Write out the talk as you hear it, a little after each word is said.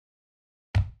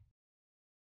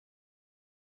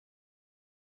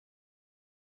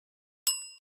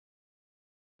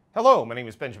Hello, my name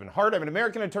is Benjamin Hart. I'm an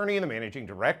American attorney and the managing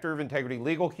director of Integrity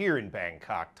Legal here in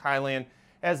Bangkok, Thailand.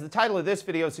 As the title of this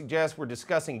video suggests, we're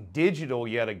discussing digital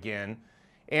yet again.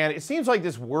 And it seems like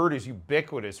this word is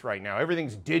ubiquitous right now.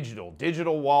 Everything's digital,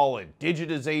 digital wallet,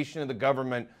 digitization of the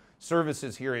government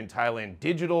services here in Thailand,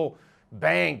 digital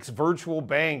banks, virtual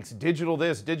banks, digital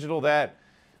this, digital that.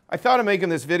 I thought of making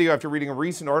this video after reading a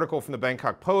recent article from the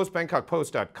Bangkok Post,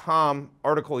 bangkokpost.com.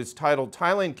 Article is titled,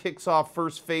 Thailand Kicks Off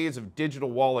First Phase of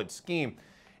Digital Wallet Scheme.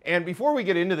 And before we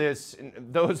get into this,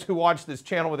 those who watch this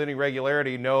channel with any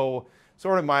regularity know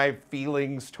sort of my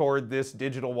feelings toward this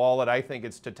digital wallet. I think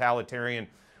it's totalitarian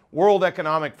World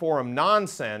Economic Forum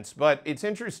nonsense, but it's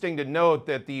interesting to note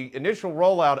that the initial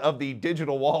rollout of the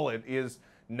digital wallet is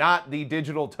not the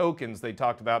digital tokens they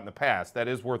talked about in the past. That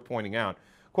is worth pointing out.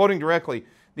 Quoting directly,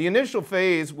 the initial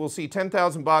phase will see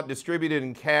 10,000 baht distributed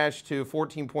in cash to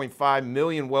 14.5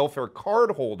 million welfare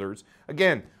card holders.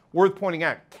 Again, worth pointing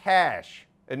out, cash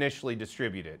initially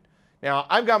distributed. Now,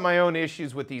 I've got my own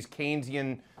issues with these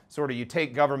Keynesian sort of you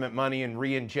take government money and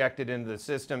re-inject it into the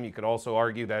system. You could also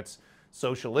argue that's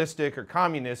socialistic or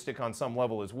communistic on some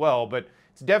level as well, but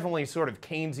it's definitely sort of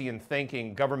Keynesian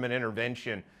thinking, government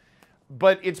intervention.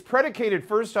 But it's predicated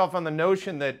first off on the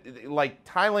notion that like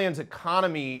Thailand's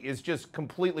economy is just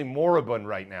completely moribund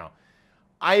right now.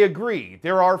 I agree.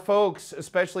 There are folks,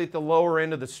 especially at the lower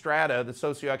end of the strata, the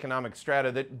socioeconomic strata,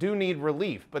 that do need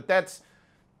relief. But that's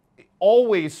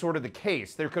always sort of the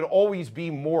case. There could always be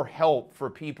more help for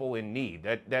people in need.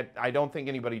 That I don't think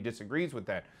anybody disagrees with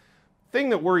that. The thing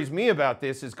that worries me about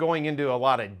this is going into a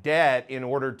lot of debt in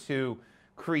order to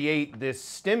create this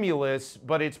stimulus,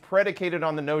 but it's predicated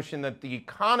on the notion that the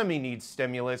economy needs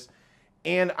stimulus,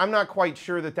 and I'm not quite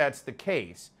sure that that's the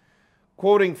case.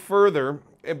 Quoting further,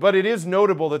 but it is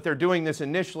notable that they're doing this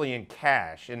initially in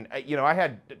cash, and you know, I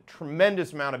had a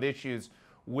tremendous amount of issues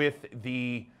with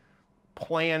the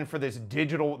plan for these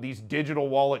digital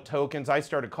wallet tokens. I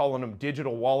started calling them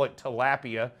digital wallet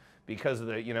tilapia because of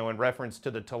the, you know, in reference to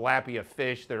the tilapia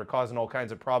fish that are causing all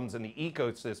kinds of problems in the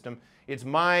ecosystem. It's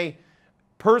my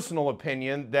personal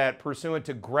opinion that pursuant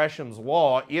to Gresham's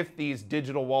law, if these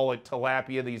digital wallet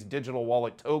tilapia, these digital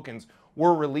wallet tokens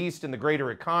were released in the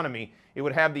greater economy, it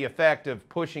would have the effect of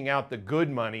pushing out the good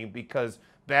money because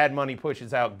bad money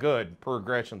pushes out good per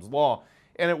Gresham's law.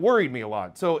 And it worried me a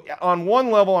lot. So on one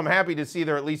level, I'm happy to see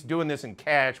they're at least doing this in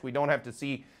cash. We don't have to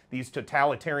see these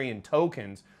totalitarian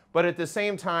tokens. But at the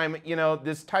same time, you know,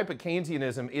 this type of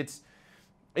Keynesianism,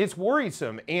 it's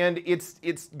worrisome, and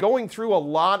it's going through a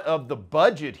lot of the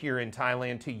budget here in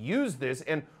Thailand to use this,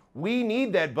 and we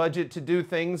need that budget to do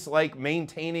things like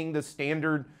maintaining the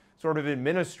standard sort of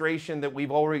administration that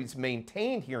we've always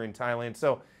maintained here in Thailand.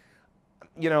 So,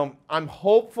 you know, I'm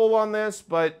hopeful on this,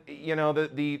 but, you know,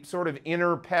 the sort of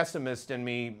inner pessimist in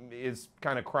me is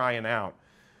kind of crying out.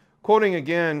 Quoting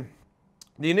again,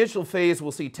 the initial phase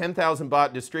will see 10,000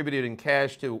 baht distributed in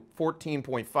cash to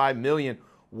 14.5 million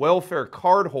welfare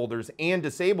card holders and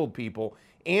disabled people,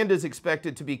 and is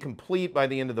expected to be complete by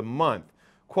the end of the month.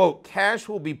 Quote, cash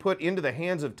will be put into the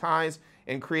hands of Thais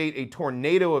and create a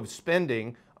tornado of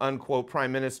spending, unquote,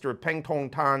 Prime Minister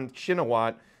Paetongtarn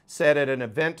Shinawatra said at an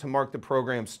event to mark the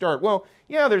program's start. Well,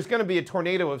 yeah, there's going to be a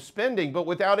tornado of spending, but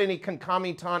without any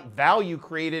concomitant value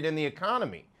created in the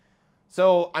economy.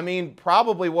 So, I mean,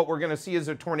 probably what we're going to see is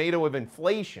a tornado of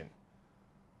inflation.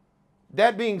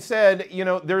 That being said, you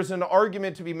know, there's an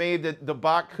argument to be made that the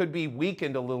baht could be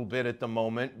weakened a little bit at the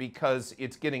moment because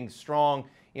it's getting strong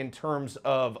in terms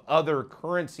of other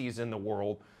currencies in the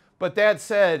world. But that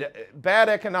said, bad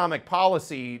economic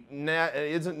policy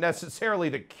isn't necessarily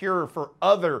the cure for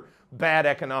other bad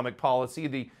economic policy.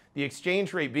 The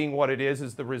exchange rate being what it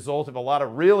is the result of a lot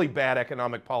of really bad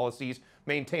economic policies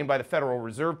maintained by the Federal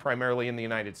Reserve, primarily in the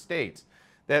United States.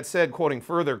 That said, quoting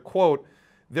further, quote,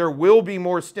 there will be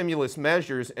more stimulus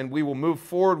measures and we will move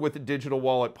forward with the digital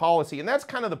wallet policy. And that's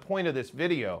kind of the point of this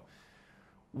video.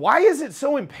 Why is it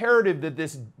so imperative that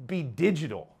this be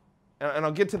digital? And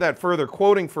I'll get to that further.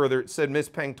 Quoting further, it said Ms.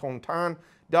 Paetongtarn,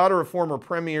 daughter of former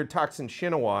Premier Thaksin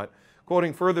Shinawatra,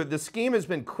 quoting further, the scheme has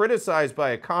been criticized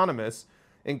by economists,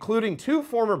 including two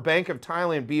former Bank of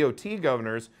Thailand BOT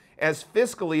governors, as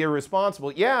fiscally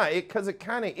irresponsible. Yeah, because it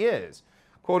kind of is.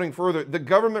 Quoting further, the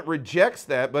government rejects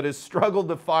that, but has struggled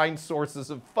to find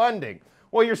sources of funding.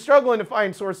 Well, you're struggling to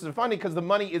find sources of funding because the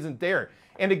money isn't there.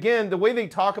 And again, the way they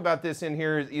talk about this in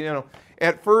here is, you know,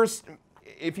 at first,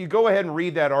 if you go ahead and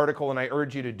read that article, and I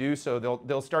urge you to do so,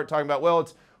 they'll start talking about, well,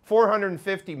 it's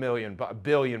 450 billion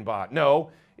baht. No,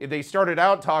 they started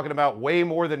out talking about way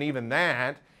more than even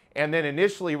that. And then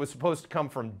initially it was supposed to come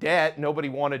from debt. Nobody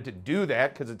wanted to do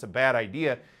that because it's a bad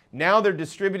idea. Now they're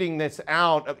distributing this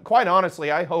out. Quite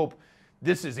honestly, I hope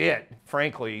this is it,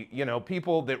 frankly. You know,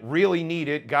 people that really need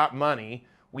it got money.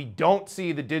 We don't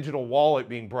see the digital wallet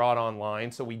being brought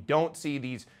online, so we don't see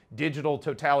these digital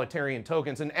totalitarian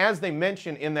tokens. And as they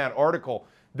mention in that article,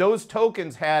 those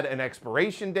tokens had an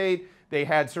expiration date. They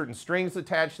had certain strings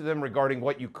attached to them regarding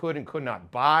what you could and could not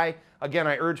buy. Again,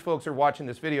 I urge folks who are watching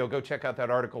this video, go check out that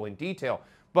article in detail.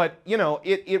 But, you know,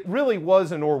 it really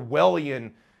was an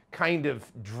Orwellian kind of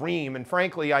dream. And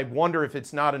frankly, I wonder if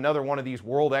it's not another one of these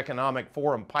World Economic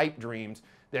Forum pipe dreams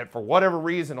that for whatever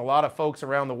reason, a lot of folks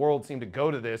around the world seem to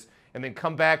go to this and then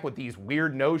come back with these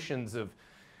weird notions of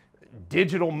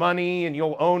digital money and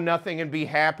you'll own nothing and be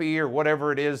happy, or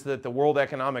whatever it is that the World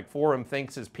Economic Forum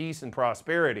thinks is peace and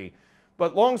prosperity.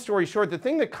 But long story short, the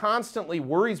thing that constantly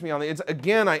worries me on it,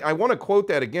 again, I want to quote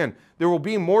that again, there will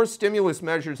be more stimulus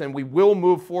measures and we will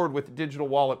move forward with the digital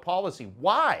wallet policy.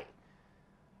 Why?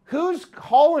 Who's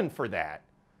calling for that?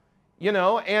 You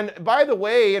know, and by the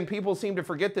way, and people seem to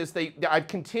forget this, I've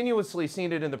continuously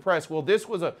seen it in the press, well, this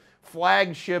was a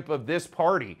flagship of this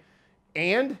party.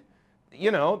 And, you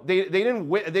know, they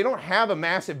don't have a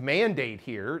massive mandate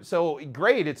here. So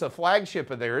great, it's a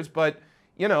flagship of theirs, but,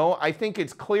 you know, I think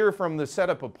it's clear from the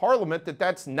setup of Parliament that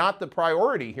that's not the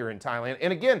priority here in Thailand.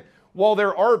 And again, while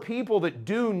there are people that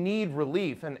do need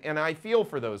relief, and I feel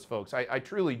for those folks, I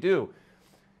truly do,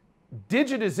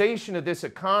 digitization of this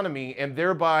economy and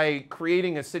thereby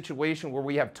creating a situation where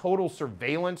we have total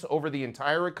surveillance over the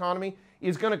entire economy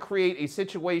is going to create a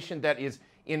situation that is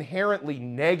inherently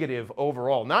negative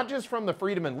overall, not just from the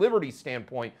freedom and liberty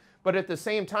standpoint, but at the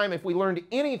same time, if we learned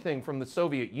anything from the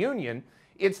Soviet Union,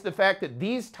 it's the fact that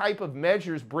these type of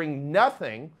measures bring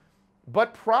nothing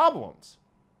but problems.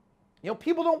 You know,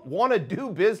 people don't want to do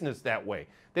business that way.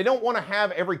 They don't want to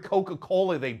have every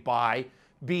Coca-Cola they buy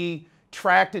be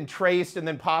tracked and traced, and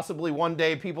then possibly one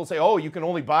day people say, oh, you can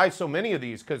only buy so many of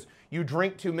these because you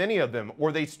drink too many of them,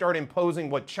 or they start imposing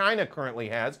what China currently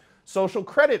has, social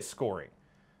credit scoring.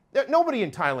 Nobody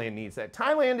in Thailand needs that.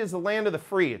 Thailand is the land of the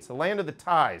free. It's the land of the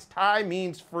Thais. Thai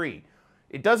means free.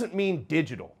 It doesn't mean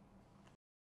digital.